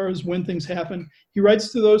introduction as far as when things happen. He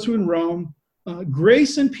writes to those who are in Rome,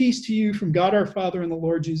 grace and peace to you from God our Father and the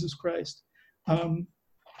Lord Jesus Christ.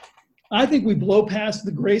 I think we blow past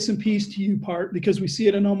the grace and peace to you part because we see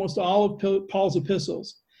it in almost all of Paul's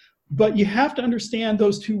epistles. But you have to understand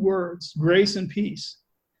those two words, grace and peace.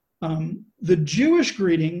 The Jewish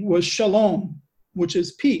greeting was shalom, which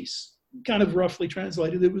is peace, kind of roughly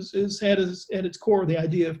translated. It had at its core the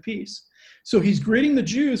idea of peace. So he's greeting the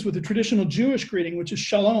Jews with the traditional Jewish greeting, which is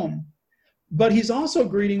shalom. But he's also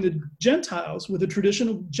greeting the Gentiles with a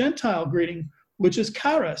traditional Gentile greeting, which is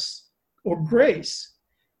charis, or grace.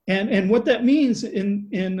 And what that means in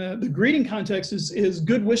the greeting context is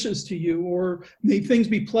good wishes to you, or may things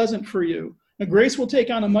be pleasant for you. Now, grace will take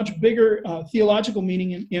on a much bigger theological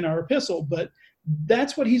meaning in our epistle, but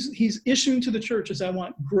that's what he's issuing to the church, is I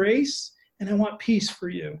want grace and I want peace for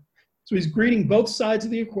you. So he's greeting both sides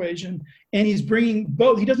of the equation, and he's bringing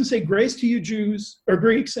both. He doesn't say grace to you Jews or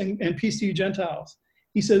Greeks and peace to you Gentiles.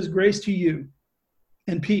 He says grace to you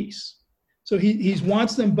and peace. So he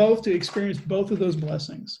wants them both to experience both of those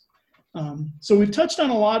blessings. So we've touched on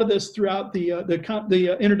a lot of this throughout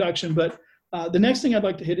the introduction, but the next thing I'd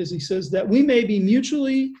like to hit is he says that we may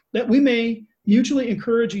mutually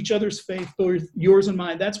encourage each other's faith, both yours and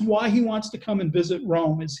mine. That's why he wants to come and visit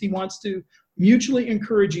Rome, is he wants to mutually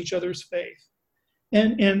encourage each other's faith.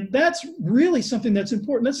 And that's really something that's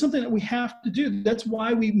important. That's something that we have to do. That's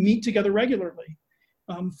why we meet together regularly.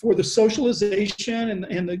 For the socialization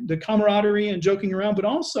and the camaraderie and joking around, but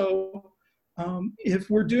also if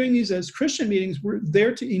we're doing these as Christian meetings, we're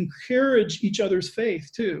there to encourage each other's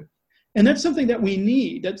faith too. And that's something that we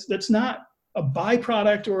need. That's not a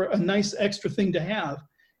byproduct or a nice extra thing to have.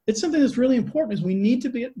 It's something that's really important, is we need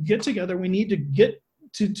to get together. We need to get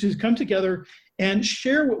to come together and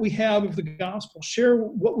share what we have of the gospel, share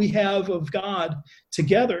what we have of God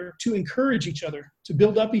together to encourage each other, to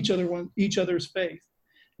build up each other's faith.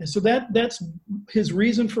 And so that's his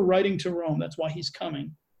reason for writing to Rome. That's why he's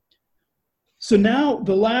coming. So now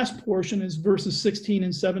the last portion is verses 16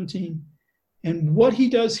 and 17. And what he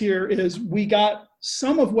does here is, we got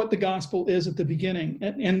some of what the gospel is at the beginning.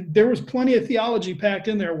 And there was plenty of theology packed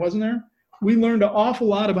in there, wasn't there? We learned an awful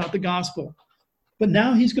lot about the gospel. But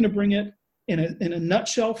now he's going to bring it in a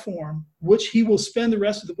nutshell form, which he will spend the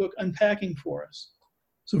rest of the book unpacking for us.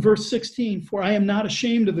 So verse 16, for I am not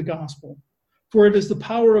ashamed of the gospel. For it is the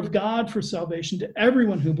power of God for salvation to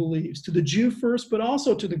everyone who believes, to the Jew first, but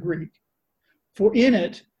also to the Greek. For in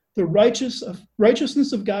it, the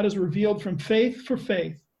righteousness of God is revealed from faith for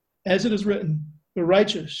faith, as it is written, the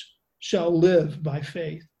righteous shall live by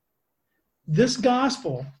faith. This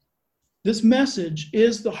gospel, this message,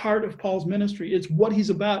 is the heart of Paul's ministry. It's what he's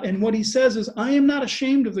about. And what he says is, I am not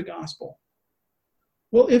ashamed of the gospel.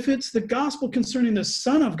 Well, if it's the gospel concerning the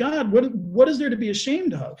Son of God, what is there to be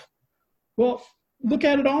ashamed of? Well, look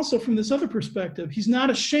at it also from this other perspective. He's not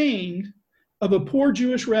ashamed of a poor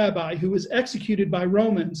Jewish rabbi who was executed by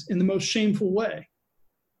Romans in the most shameful way,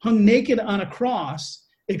 hung naked on a cross,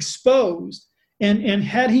 exposed, and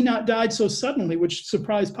had he not died so suddenly, which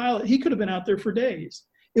surprised Pilate, he could have been out there for days.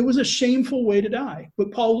 It was a shameful way to die.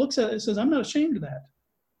 But Paul looks at it and says, I'm not ashamed of that.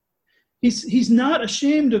 He's not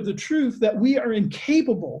ashamed of the truth that we are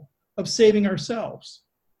incapable of saving ourselves,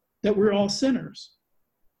 that we're all sinners.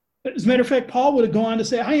 As a matter of fact, Paul would have gone on to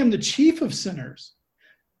say, I am the chief of sinners.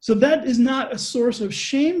 So that is not a source of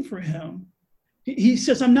shame for him. He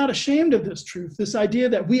says, I'm not ashamed of this truth, this idea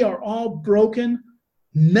that we are all broken,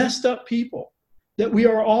 messed up people, that we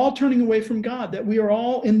are all turning away from God, that we are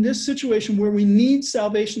all in this situation where we need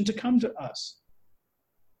salvation to come to us.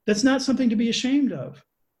 That's not something to be ashamed of.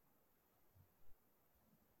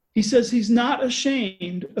 He says he's not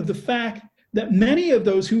ashamed of the fact that many of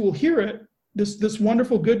those who will hear it, this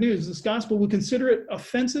wonderful good news, this gospel, will consider it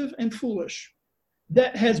offensive and foolish.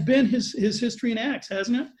 That has been his history in Acts,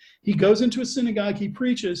 hasn't it? He goes into a synagogue, he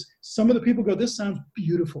preaches. Some of the people go, this sounds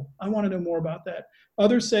beautiful. I want to know more about that.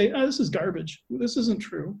 Others say, oh, this is garbage. This isn't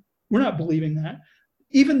true. We're not believing that.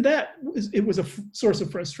 Even that, it was a source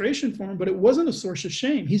of frustration for him, but it wasn't a source of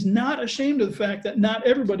shame. He's not ashamed of the fact that not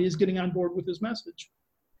everybody is getting on board with his message.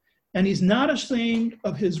 And he's not ashamed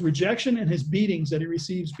of his rejection and his beatings that he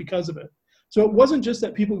receives because of it. So it wasn't just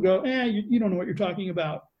that people go, you don't know what you're talking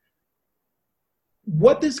about.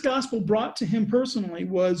 What this gospel brought to him personally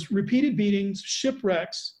was repeated beatings,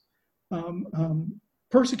 shipwrecks,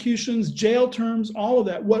 persecutions, jail terms, all of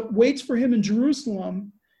that. What waits for him in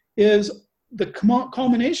Jerusalem is the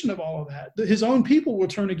culmination of all of that. His own people will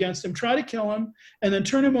turn against him, try to kill him, and then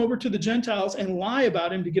turn him over to the Gentiles and lie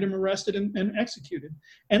about him to get him arrested and executed.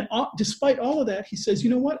 And despite all of that, he says, you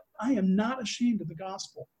know what? I am not ashamed of the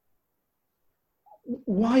gospel.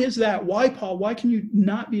 Why is that? Why, Paul? Why can you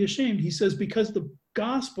not be ashamed? He says, because the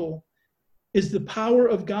gospel is the power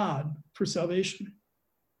of God for salvation.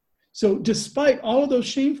 So despite all of those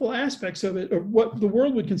shameful aspects of it, or what the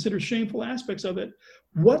world would consider shameful aspects of it,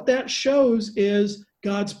 what that shows is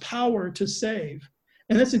God's power to save.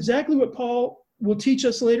 And that's exactly what Paul will teach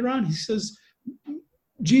us later on. He says,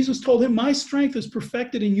 Jesus told him, my strength is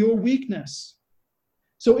perfected in your weakness.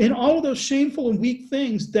 So in all of those shameful and weak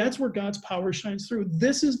things, that's where God's power shines through.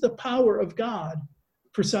 This is the power of God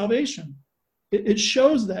for salvation. It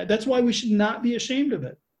shows that. That's why we should not be ashamed of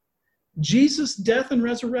it. Jesus' death and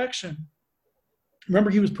resurrection.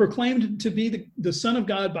 Remember, he was proclaimed to be the Son of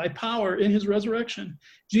God by power in his resurrection.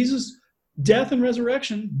 Jesus' death and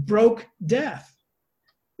resurrection broke death.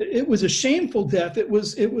 It was a shameful death. It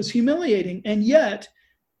was humiliating. And yet,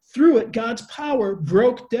 through it, God's power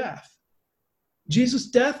broke death. Jesus'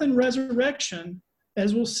 death and resurrection,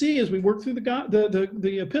 as we'll see as we work through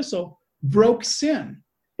the epistle, broke sin.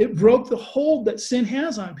 It broke the hold that sin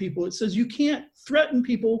has on people. It says you can't threaten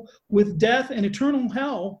people with death and eternal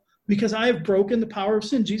hell because I have broken the power of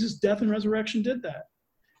sin. Jesus' death and resurrection did that.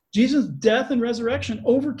 Jesus' death and resurrection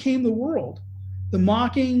overcame the world. The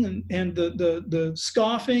mocking and the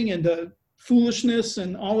scoffing and the foolishness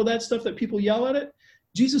and all of that stuff that people yell at it.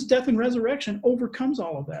 Jesus' death and resurrection overcomes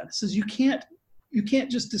all of that. It says you can't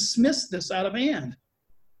just dismiss this out of hand.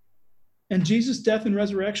 And Jesus' death and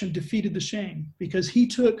resurrection defeated the shame because he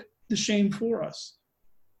took the shame for us.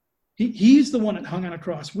 He's the one that hung on a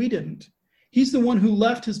cross. We didn't. He's the one who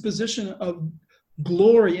left his position of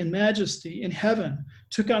glory and majesty in heaven,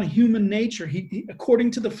 took on human nature. He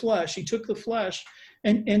according to the flesh, he took the flesh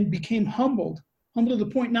and became humbled to the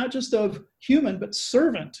point not just of human, but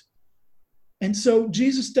servant. And so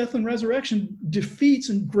Jesus' death and resurrection defeats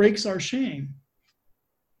and breaks our shame.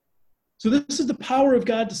 So this is the power of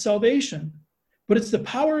God to salvation, but it's the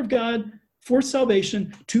power of God for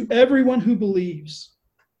salvation to everyone who believes.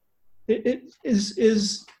 It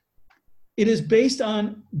is based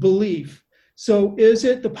on belief. So is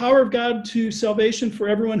it the power of God to salvation for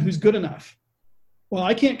everyone who's good enough? Well,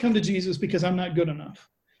 I can't come to Jesus because I'm not good enough.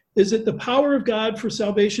 Is it the power of God for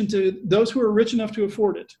salvation to those who are rich enough to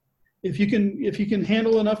afford it? If you can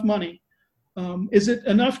handle enough money, is it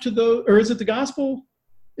enough to those, or is it the gospel?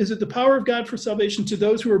 Is it the power of God for salvation to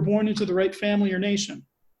those who are born into the right family or nation?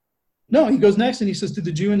 No, he goes next and he says to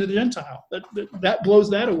the Jew and to the Gentile. That blows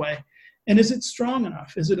that away. And is it strong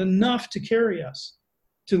enough? Is it enough to carry us,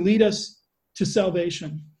 to lead us to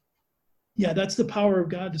salvation? Yeah, that's the power of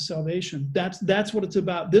God to salvation. That's what it's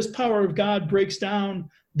about. This power of God breaks down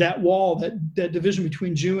that wall, that division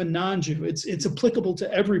between Jew and non-Jew. It's applicable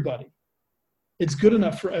to everybody. It's good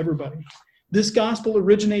enough for everybody. This gospel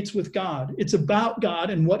originates with God. It's about God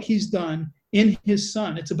and what he's done in his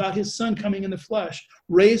Son. It's about his Son coming in the flesh,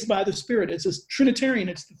 raised by the Spirit. It's a Trinitarian.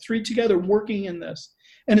 It's the three together working in this.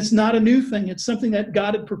 And it's not a new thing. It's something that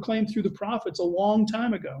God had proclaimed through the prophets a long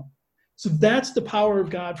time ago. So that's the power of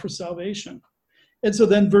God for salvation. And so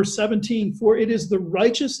then verse 17, for in it, the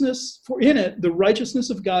righteousness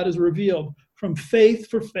of God is revealed from faith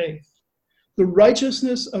for faith. The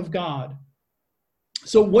righteousness of God.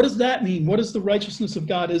 So what does that mean? What is the righteousness of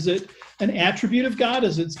God? Is it an attribute of God?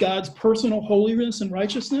 Is it God's personal holiness and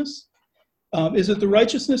righteousness? Is it the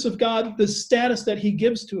righteousness of God, the status that he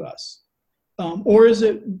gives to us? Or is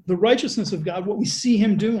it the righteousness of God, what we see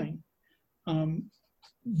him doing?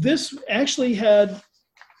 This actually had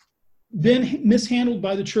been mishandled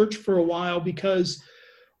by the church for a while because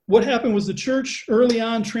what happened was the church early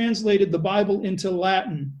on translated the Bible into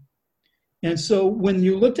Latin. And so when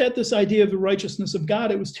you looked at this idea of the righteousness of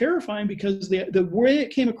God, it was terrifying because the way it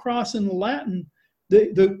came across in the Latin,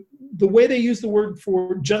 the way they used the word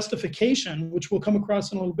for justification, which we'll come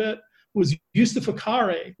across in a little bit, was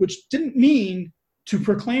justificare, which didn't mean to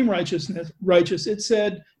proclaim righteous. It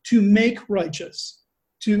said to make righteous,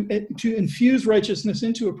 to infuse righteousness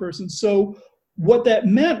into a person. So what that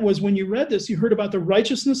meant was when you read this, you heard about the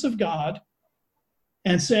righteousness of God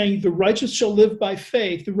and saying the righteous shall live by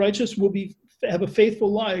faith. The righteous will have a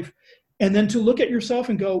faithful life. And then to look at yourself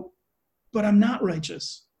and go, but I'm not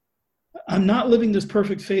righteous. I'm not living this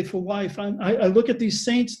perfect, faithful life. I look at these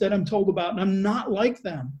saints that I'm told about, and I'm not like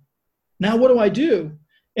them. Now, what do I do?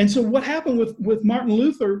 And so what happened with Martin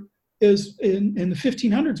Luther is in the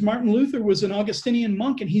 1500s, Martin Luther was an Augustinian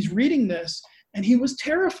monk, and he's reading this, and he was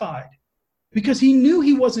terrified because he knew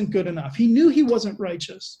he wasn't good enough. He knew he wasn't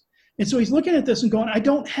righteous. And so he's looking at this and going, I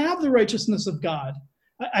don't have the righteousness of God.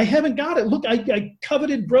 I haven't got it. Look, I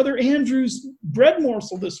coveted Brother Andrew's bread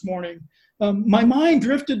morsel this morning. My mind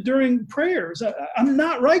drifted during prayers. I'm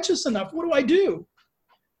not righteous enough. What do I do?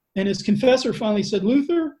 And his confessor finally said,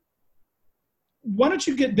 Luther, why don't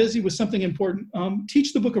you get busy with something important?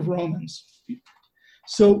 Teach the book of Romans.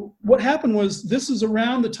 So what happened was, this is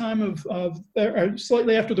around the time of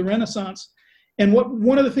slightly after the Renaissance. And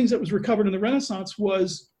one of the things that was recovered in the Renaissance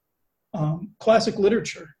was classic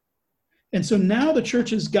literature. And so now the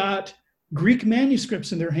church has got Greek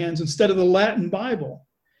manuscripts in their hands instead of the Latin Bible.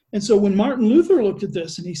 And so when Martin Luther looked at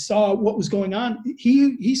this and he saw what was going on,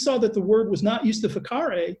 he saw that the word was not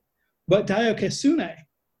justificare, but diokaisune,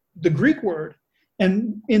 the Greek word.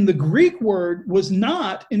 And in the Greek word was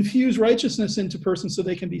not infuse righteousness into persons so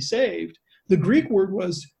they can be saved. The Greek word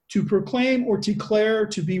was to proclaim or declare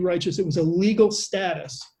to be righteous. It was a legal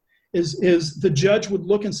status. Is the judge would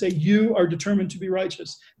look and say, you are determined to be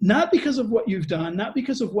righteous. Not because of what you've done, not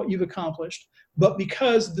because of what you've accomplished, but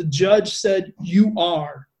because the judge said you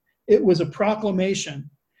are. It was a proclamation.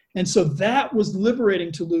 And so that was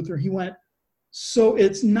liberating to Luther. He went, so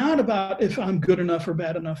it's not about if I'm good enough or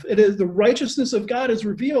bad enough. It is the righteousness of God is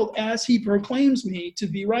revealed as he proclaims me to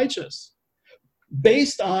be righteous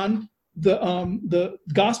based on the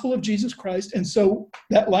gospel of Jesus Christ. And so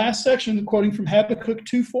that last section, quoting from Habakkuk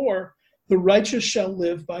 2:4, the righteous shall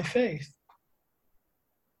live by faith.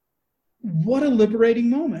 What a liberating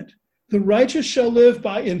moment. The righteous shall live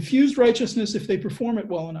by infused righteousness if they perform it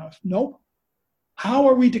well enough. Nope. How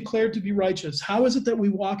are we declared to be righteous? How is it that we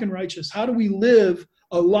walk in righteousness? How do we live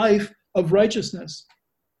a life of righteousness?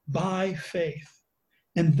 By faith.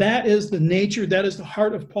 And that is the nature, that is the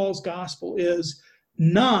heart of Paul's gospel, is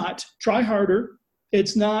not try harder.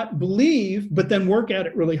 It's not believe, but then work at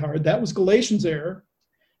it really hard. That was Galatians' error.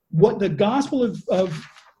 What the gospel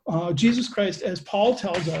of Jesus Christ, as Paul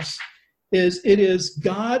tells us, is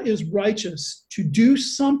God is righteous to do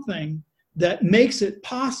something that makes it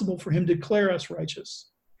possible for him to declare us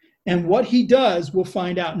righteous. And what he does, we'll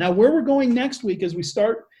find out. Now, where we're going next week as we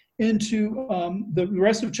start into the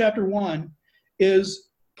rest of chapter 1 is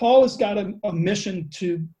Paul has got a mission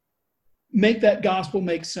to make that gospel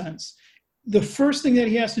make sense. The first thing that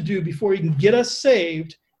he has to do before he can get us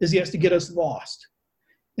saved is he has to get us lost.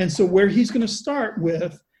 And so where he's going to start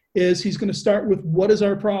with is he's going to start with what is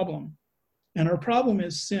our problem? And our problem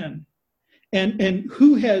is sin. And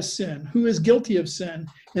who has sin? Who is guilty of sin?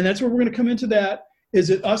 And that's where we're going to come into that. Is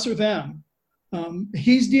it us or them?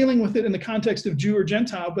 He's dealing with it in the context of Jew or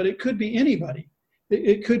Gentile, but it could be anybody.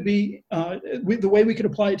 It could be, the way we could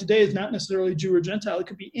apply it today is not necessarily Jew or Gentile. It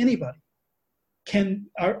could be anybody. Can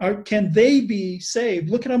they be saved?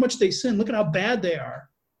 Look at how much they sin. Look at how bad they are.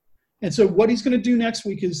 And so what he's going to do next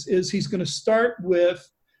week is he's going to start with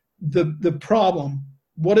the problem.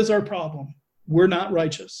 What is our problem? We're not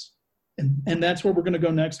righteous. And that's where we're going to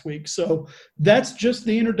go next week. So that's just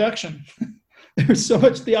the introduction. There's so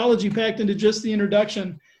much theology packed into just the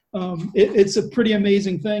introduction. It's a pretty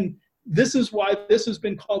amazing thing. This is why this has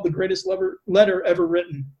been called the greatest letter ever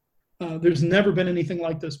written. There's never been anything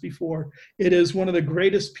like this before. It is one of the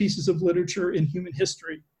greatest pieces of literature in human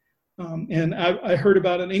history. And I heard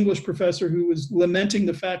about an English professor who was lamenting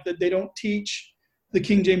the fact that they don't teach the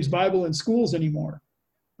King James Bible in schools anymore.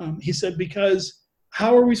 He said, because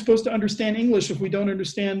how are we supposed to understand English if we don't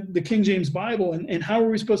understand the King James Bible? And how are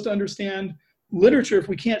we supposed to understand literature if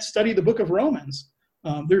we can't study the book of Romans?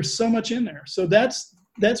 There's so much in there. So that's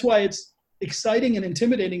why it's exciting and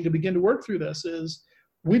intimidating to begin to work through this. Is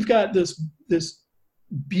we've got this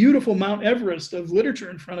beautiful Mount Everest of literature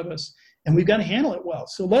in front of us, and we've got to handle it well.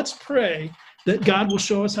 So let's pray that God will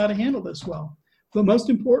show us how to handle this well. But most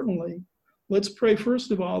importantly, let's pray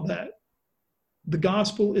first of all that the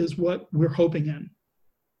gospel is what we're hoping in.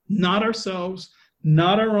 Not ourselves,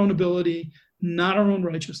 not our own ability, not our own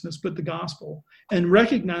righteousness, but the gospel. And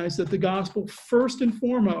recognize that the gospel, first and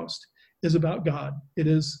foremost, is about God. It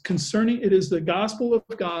is the gospel of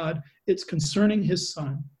God. It's concerning his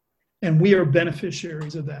son. And we are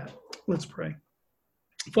beneficiaries of that. Let's pray.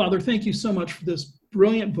 Father, thank you so much for this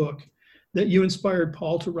brilliant book that you inspired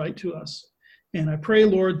Paul to write to us. And I pray,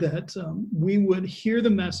 Lord, that we would hear the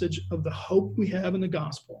message of the hope we have in the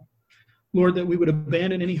gospel. Lord, that we would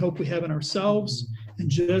abandon any hope we have in ourselves and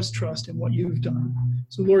just trust in what you've done.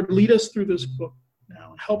 So, Lord, lead us through this book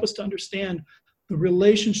now and help us to understand the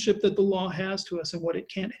relationship that the law has to us and what it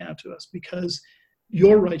can't have to us, because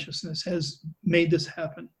your righteousness has made this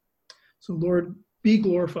happen. So, Lord, be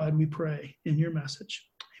glorified, we pray, in your message.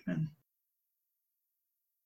 Amen.